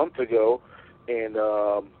about a month ago, and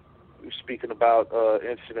he was speaking about an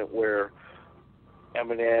incident where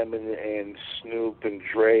Eminem and Snoop and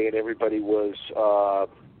Dre and everybody was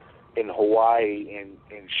in Hawaii, and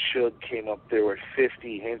Suge came up there with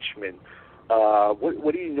 50 henchmen.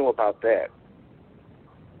 What do you know about that?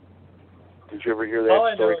 Did you ever hear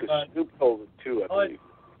that story? Because Snoop told it too, I believe.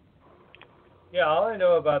 All I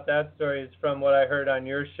know about that story is from what I heard on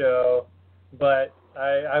your show, but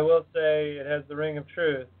I will say it has the ring of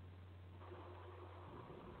truth.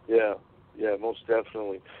 Yeah, most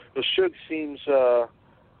definitely. The Suge seems, I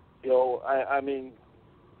mean,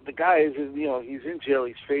 the guy is, he's in jail.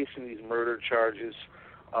 He's facing these murder charges.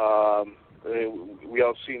 We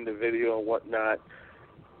all seen the video and whatnot.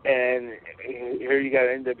 And here you got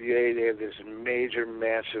NWA. They have this major,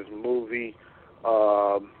 massive movie.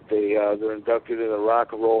 They're inducted in the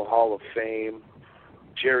Rock and Roll Hall of Fame.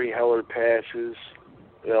 Jerry Heller passes.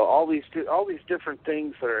 You know, all these different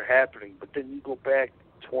things that are happening. But then you go back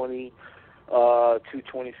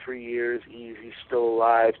 23 years. Eazy's still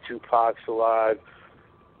alive. Tupac's alive.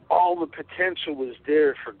 All the potential was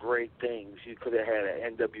there for great things. You could have had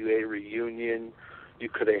an NWA reunion. You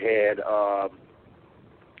could have had,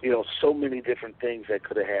 so many different things that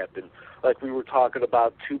could have happened. Like we were talking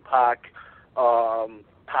about, Tupac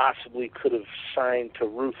possibly could have signed to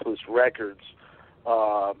Ruthless Records.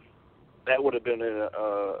 That would have been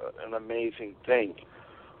an amazing thing.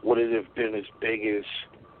 Would it have been as big as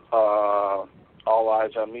All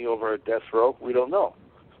Eyes on Me over at Death Row? We don't know.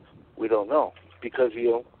 Because,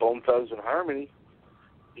 Bone Thugs and Harmony,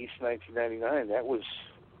 East 1999, that was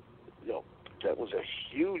a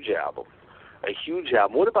huge album.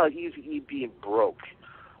 What about Eazy-E being broke?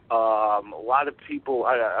 A lot of people,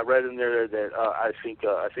 I read in there that I think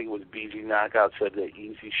it was BG Knockout said that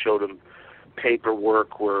Eazy showed him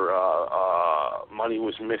paperwork where money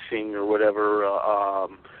was missing or whatever,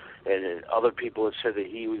 and other people have said that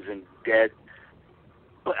he was in debt.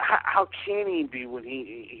 But how can he be when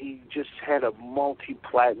he just had a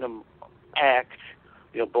multi-platinum act,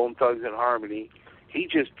 Bone Thugs and Harmony? He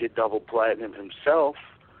just did double platinum himself.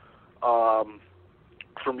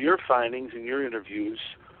 From your findings and your interviews,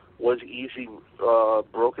 was Eazy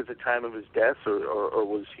broke at the time of his death, or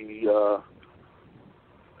was he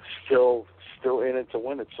still in it to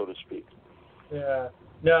win it, so to speak? Yeah.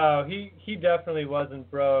 No, he definitely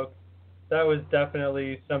wasn't broke. That was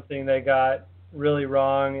definitely something they got really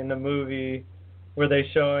wrong in the movie, where they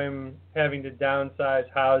show him having to downsize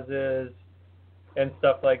houses and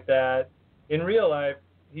stuff like that. In real life,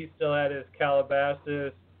 he still had his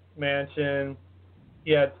Calabasas mansion.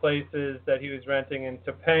 He had places that he was renting in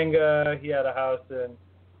Topanga. He had a house in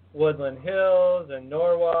Woodland Hills and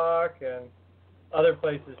Norwalk and other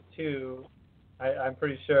places too, I'm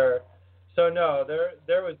pretty sure. So no,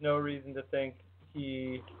 there was no reason to think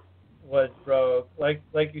he was broke. Like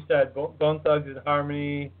you said, Bone Thugs and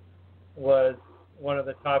Harmony was one of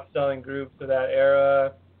the top-selling groups of that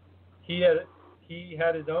era. He had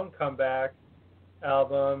his own comeback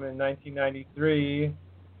album in 1993.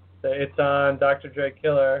 It's on Dr. Dre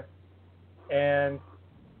Killer, and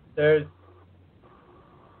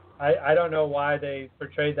I don't know why they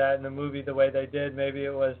portrayed that in the movie the way they did. Maybe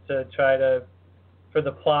it was to try to, for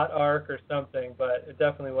the plot arc or something, but it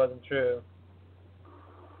definitely wasn't true.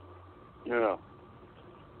 Yeah.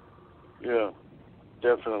 Yeah,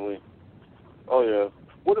 definitely. Oh, yeah.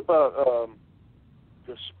 What about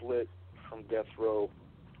the split from Death Row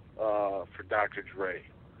for Dr. Dre?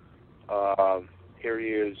 Here he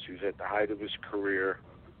is, he's at the height of his career,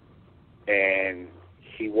 and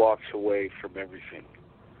he walks away from everything.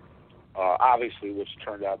 Obviously, which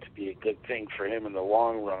turned out to be a good thing for him in the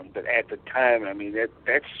long run, but at the time, I mean,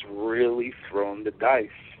 that's really thrown the dice.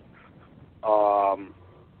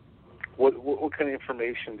 What kind of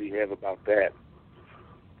information do you have about that?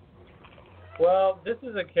 Well, this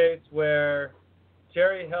is a case where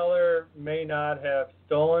Jerry Heller may not have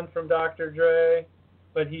stolen from Dr. Dre,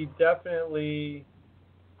 but he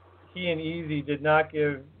and Eazy did not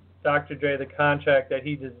give Dr. Dre the contract that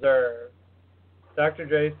he deserved. Dr.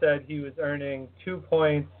 Dre said he was earning 2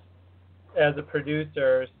 points as a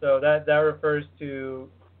producer, so that refers to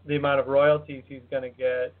the amount of royalties he's going to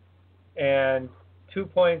get, and 2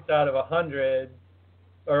 points out of 100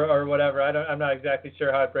 or whatever. I'm not exactly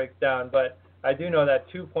sure how it breaks down, but I do know that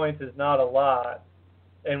 2 points is not a lot.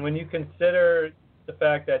 And when you consider the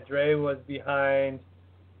fact that Dre was behind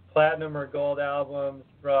platinum or gold albums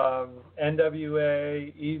from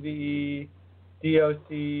NWA, Eazy-E, DOC,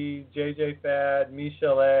 JJ Fad,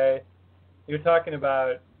 Michelle, you're talking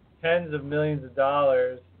about tens of millions of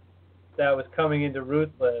dollars that was coming into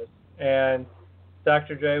Ruthless, and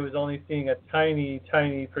Dr. Dre was only seeing a tiny,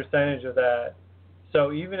 tiny percentage of that.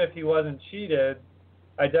 So even if he wasn't cheated,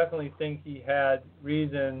 I definitely think he had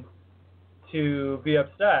reason to be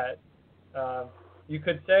upset. You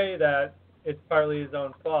could say that it's partly his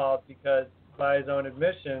own fault because, by his own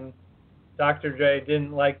admission, Dr. Dre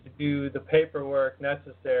didn't like to do the paperwork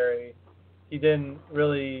necessary. He didn't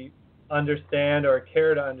really understand or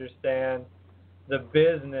care to understand the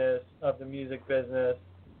business of the music business.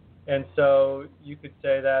 And so you could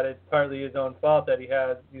say that it's partly his own fault that he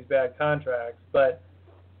had these bad contracts. But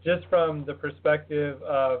just from the perspective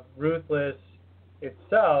of Ruthless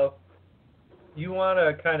itself, you want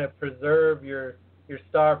to kind of preserve your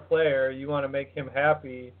star player. You want to make him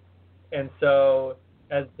happy. And so,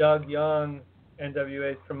 as Doug Young,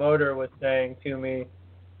 NWA's promoter, was saying to me,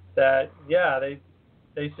 that, yeah,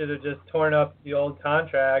 they should have just torn up the old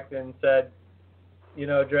contract and said, you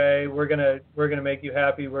know, Dre, we're gonna make you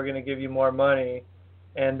happy. We're gonna give you more money.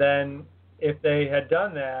 And then if they had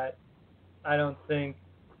done that, I don't think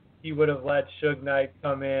he would have let Suge Knight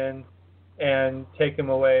come in and take him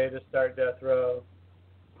away to start Death Row.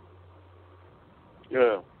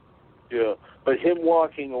 Yeah. But him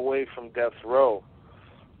walking away from Death Row,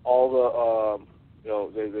 all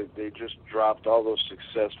the, they just dropped all those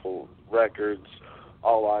successful records,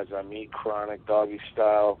 All Eyes on Me, Chronic, Doggy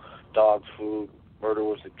Style, Dog Food, Murder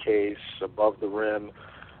Was the Case, Above the Rim,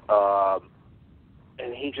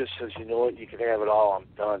 and he just says, you know what, you can have it all, I'm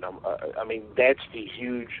done. I mean, that's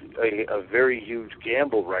a very huge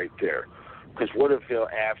gamble right there. Because what if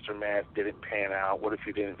Aftermath didn't pan out? What if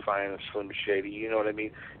he didn't find a Slim Shady? You know what I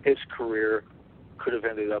mean? His career could have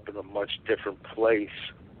ended up in a much different place.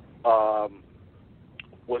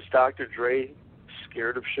 Was Dr. Dre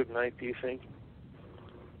scared of Suge Knight, do you think?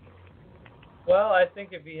 Well, I think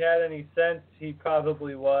if he had any sense, he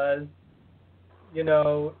probably was. You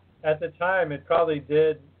know, at the time, it probably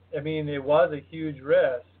did. I mean, it was a huge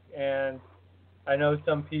risk. And I know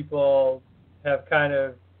some people have kind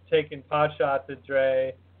of taken pot shots at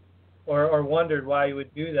Dre or wondered why he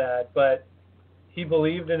would do that. But he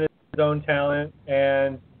believed in his own talent.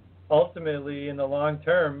 And ultimately, in the long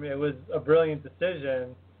term, it was a brilliant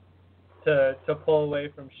decision to pull away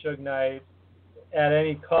from Suge Knight at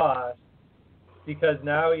any cost. Because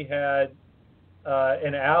now he had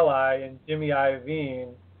an ally in Jimmy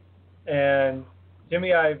Iovine, and Jimmy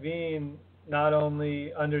Iovine not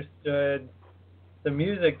only understood the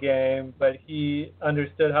music game, but he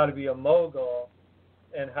understood how to be a mogul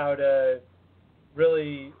and how to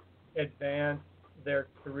really advance their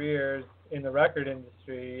careers in the record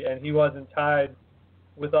industry, and he wasn't tied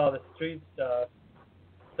with all the street stuff.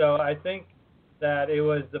 So I think that it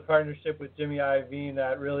was the partnership with Jimmy Iovine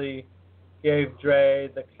that really gave Dre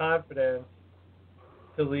the confidence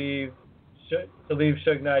to leave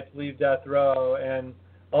Suge Knight, to leave Death Row, and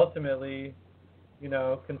ultimately, you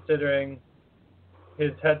know, considering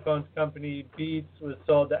his headphones company Beats was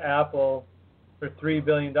sold to Apple for $3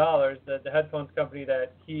 billion, the headphones company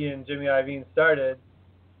that he and Jimmy Iovine started,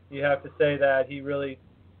 you have to say that he really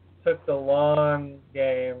took the long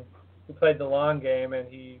game. He played the long game, and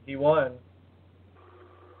he won.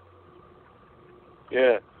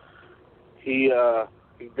 Yeah. he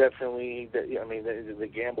definitely. I mean, the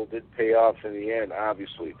gamble did pay off in the end,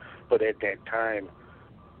 obviously. But at that time,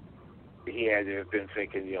 he had to have been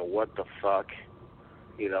thinking, what the fuck?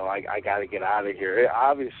 I got to get out of here.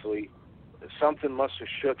 Obviously, something must have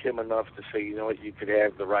shook him enough to say, you know what, you could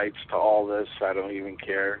have the rights to all this. I don't even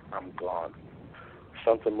care. I'm gone.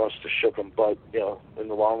 Something must have shook him, but, in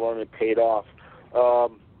the long run, it paid off.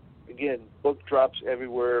 Again, book drops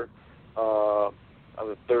everywhere on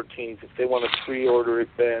the 13th. If they want to pre-order it,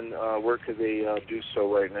 Ben, where could they do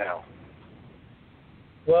so right now?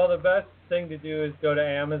 Well, the best thing to do is go to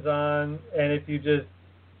Amazon, and if you just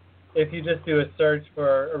do a search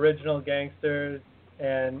for Original Gangstas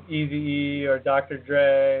and Eazy-E or Dr.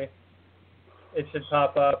 Dre, it should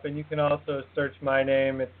pop up. And you can also search my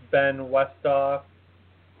name. It's Ben Westhoff,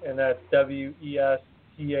 and that's Westhoff.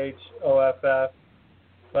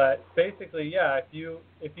 But basically, yeah,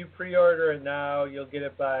 if you pre-order it now, you'll get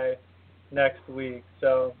it by next week.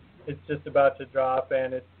 So it's just about to drop,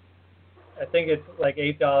 and I think it's like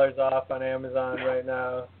 $8 off on Amazon right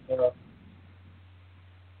now. So.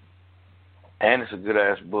 And it's a good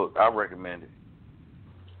ass book. I recommend it.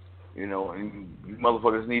 And you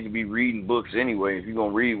motherfuckers need to be reading books anyway. If you're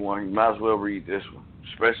gonna read one, you might as well read this one,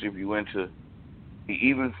 especially if you into.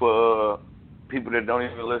 Even for people that don't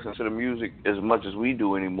even listen to the music as much as we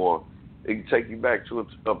do anymore, it can take you back to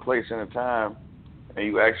a place and a time, and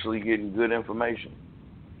you actually getting good information.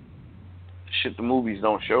 Shit the movies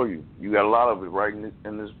don't show you. You got a lot of it right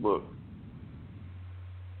in this book.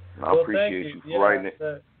 And I appreciate you for writing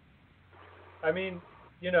it. I mean,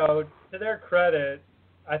 to their credit,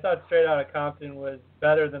 I thought Straight Outta Compton was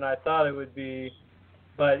better than I thought it would be,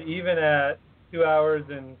 but even at 2 hours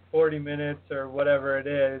and 40 minutes or whatever it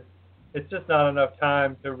is, it's just not enough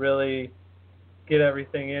time to really get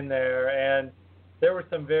everything in there. And there were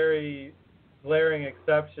some very glaring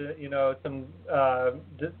exceptions,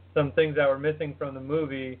 some things that were missing from the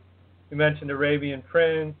movie. You mentioned Arabian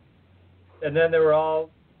Prince, and then there were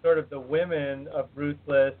all sort of the women of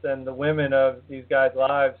Ruthless and the women of these guys'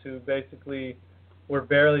 lives who basically were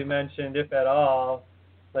barely mentioned, if at all,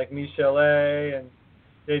 like Michelle A. and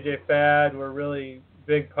JJ Fad were really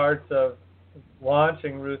big parts of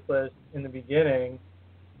launching Ruthless in the beginning.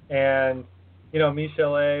 And,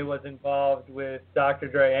 Michelle A. was involved with Dr.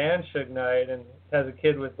 Dre and Suge Knight and has a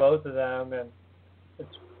kid with both of them.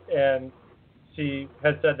 And she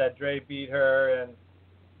has said that Dre beat her. And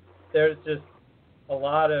there's just a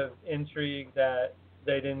lot of intrigue that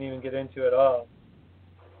they didn't even get into at all.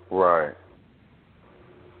 Right.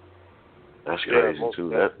 That's crazy too.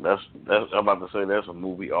 That's I'm about to say that's a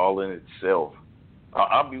movie all in itself.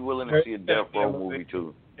 I'll be willing to see a Death Row movie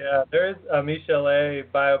too. Yeah, there is a Michelle A.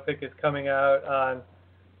 biopic is coming out on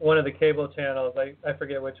one of the cable channels. I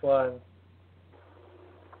forget which one.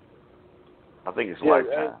 I think it's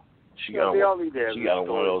Lifetime. She got one of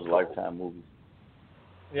those Lifetime movies.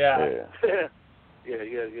 Yeah. Yeah,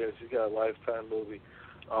 she's got a Lifetime movie.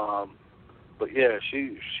 But yeah,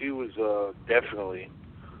 she was definitely,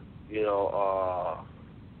 in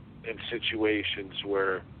situations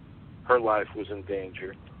where her life was in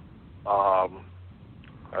danger.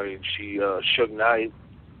 She Suge Knight.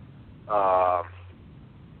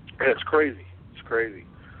 It's crazy. It's crazy.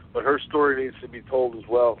 But her story needs to be told as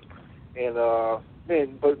well. And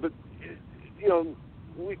but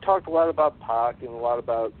we talked a lot about Pac and a lot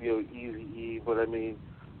about Eazy-E, but I mean,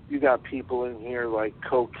 you got people in here like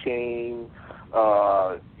Cocaine.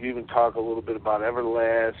 You even talk a little bit about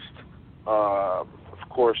Everlast. Of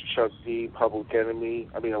course, Chuck D, Public Enemy.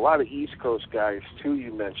 I mean, a lot of East Coast guys too.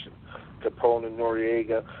 You mentioned Capone and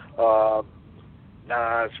Noriega,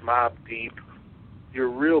 Nas, Mobb Deep. You're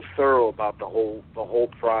real thorough about the whole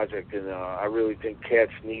project, and I really think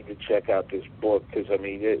cats need to check out this book because I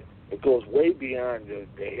mean it goes way beyond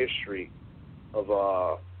the history of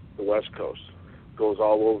the West Coast. It goes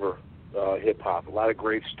all over hip hop. A lot of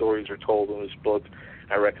great stories are told in this book.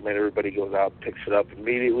 I recommend everybody goes out, picks it up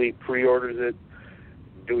immediately, pre-orders it,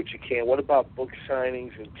 do what you can. What about book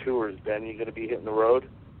signings and tours, Ben? You going to be hitting the road?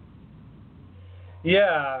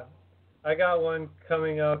 Yeah, I got one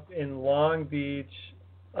coming up in Long Beach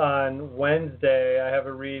on Wednesday. I have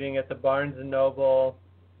a reading at the Barnes & Noble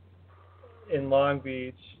in Long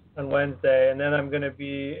Beach on Wednesday, and then I'm going to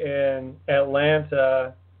be in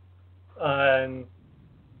Atlanta on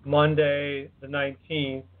Monday the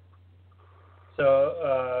 19th.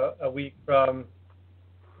 So a week from,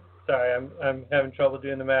 sorry, I'm having trouble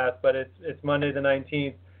doing the math, but it's Monday the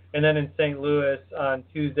 19th, and then in St. Louis on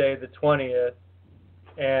Tuesday the 20th,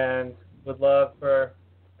 and would love for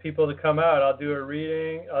people to come out. I'll do a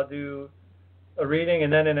reading,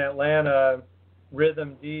 and then in Atlanta,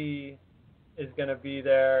 Rhythm D is going to be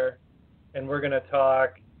there, and we're going to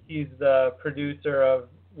talk. He's the producer of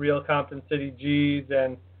Real Compton City G's,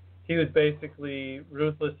 and he was basically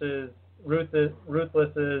Ruthless's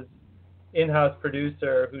in-house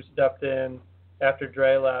producer who stepped in after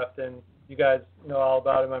Dre left, and you guys know all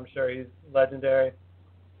about him, I'm sure. He's legendary.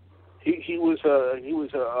 He was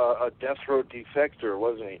a Death Row defector,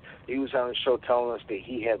 wasn't he? He was on the show telling us that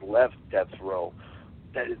he had left Death Row.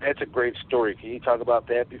 That's a great story. Can you talk about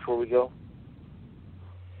that before we go?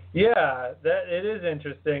 Yeah, it is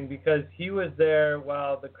interesting because he was there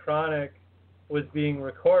while The Chronic was being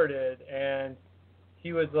recorded, and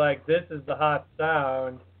he was like, this is the hot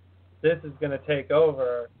sound, this is going to take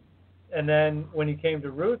over. And then when he came to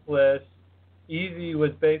Ruthless, Eazy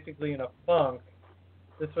was basically in a funk.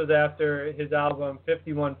 This was after his album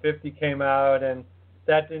 5150 came out, and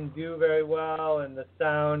that didn't do very well, and the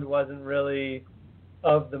sound wasn't really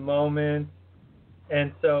of the moment.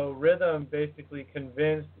 And so Rhythm basically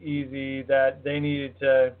convinced Eazy that they needed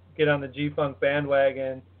to get on the G-Funk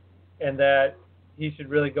bandwagon and that he should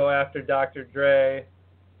really go after Dr. Dre.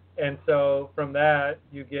 And so from that,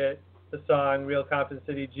 you get the song Real Compton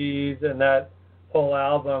City G's and that whole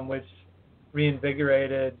album, which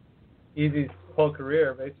reinvigorated Eazy's whole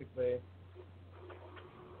career, basically.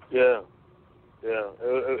 Yeah.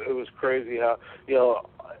 It was crazy how,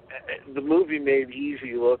 the movie made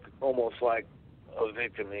Eazy look almost like a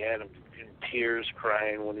victim. They had him in tears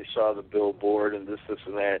crying when he saw the billboard and this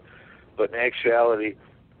and that. But in actuality,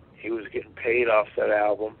 he was getting paid off that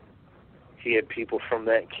album. He had people from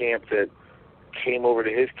that camp that came over to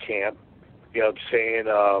his camp, saying,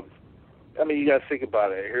 you got to think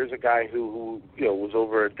about it. Here's a guy who was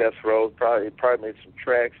over at Death Row, probably made some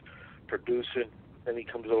tracks, producing, then he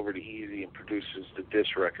comes over to Eazy and produces the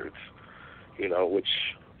diss records, which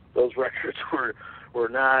those records were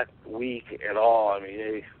not weak at all. I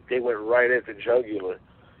mean, they went right at the jugular.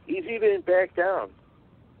 Eazy didn't back down.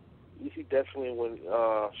 Eazy definitely went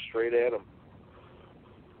straight at him.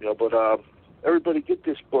 But everybody get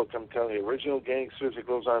this book, I'm telling you. Original Gangsters, it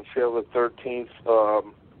goes on sale the 13th.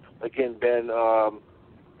 Again, Ben,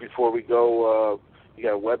 before we go, you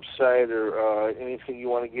got a website or anything you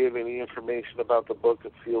want to give, any information about the book,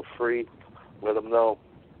 feel free. Let them know.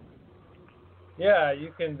 Yeah,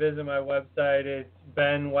 you can visit my website. It's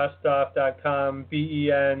benwesthoff.com,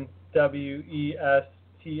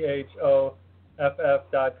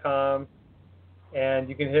 benwesthoff.com. And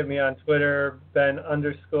you can hit me on Twitter,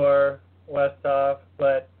 Ben_Westhoff.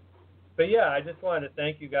 But yeah, I just wanted to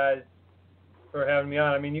thank you guys for having me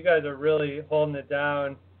on. I mean, you guys are really holding it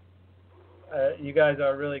down. You guys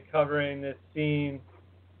are really covering this scene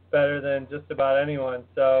better than just about anyone.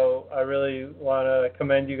 So I really want to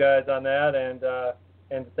commend you guys on that and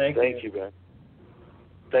thank you. Thank you, man.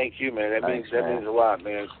 Thank you, man. That means a lot,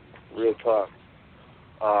 man. Real talk.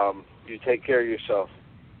 You take care of yourself.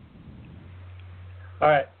 All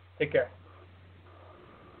right. Take care.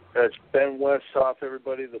 That's Ben Westhoff,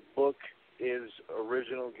 everybody. The book is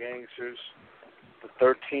Original Gangsters, the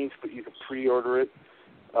 13th, but you can pre-order it.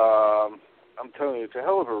 I'm telling you, it's a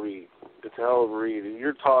hell of a read. It's a hell of a read. And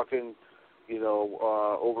you're talking,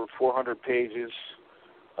 over 400 pages.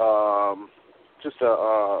 Just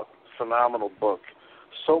a phenomenal book.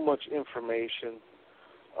 So much information.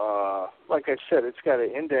 Like I said, it's got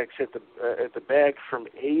an index at the back from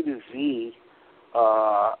A to Z.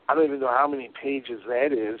 I don't even know how many pages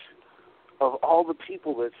that is of all the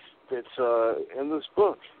people that's in this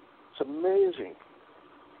book. It's amazing.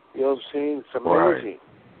 You know what I'm saying? It's amazing. Right.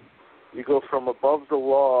 You go from Above the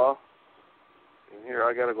Law, and here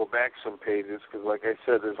I got to go back some pages because, like I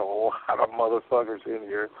said, there's a lot of motherfuckers in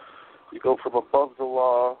here. You go from Above the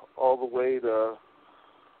Law all the way to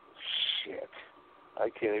shit. I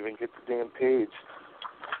can't even get the damn page.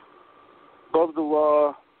 Above the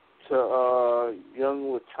Law to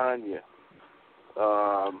Young Latanya,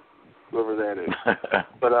 whoever that is.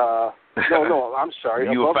 But no, I'm sorry.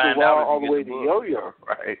 Above the Law all the way to Yo-Yo,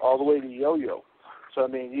 right? All the way to Yo-Yo. So I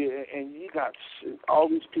mean, you got all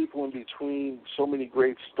these people in between. So many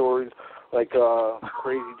great stories, like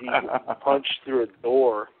Crazy D punched through a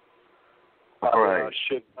door. Right.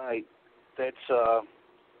 Suge Knight. That's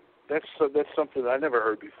something I never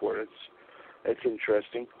heard before. That's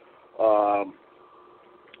interesting. A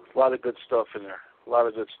lot of good stuff in there. A lot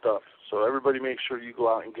of good stuff. So everybody make sure you go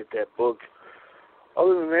out and get that book.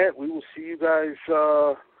 Other than that, we will see you guys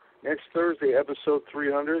next Thursday, episode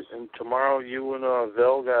 300. And tomorrow you and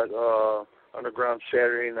Vel got Underground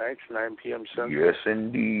Saturday nights, 9 p.m. Central. Yes,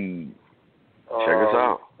 indeed. Check us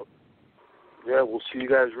out. Yeah, we'll see you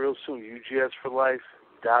guys real soon.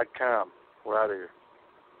 UGSforlife.com. We're out of here.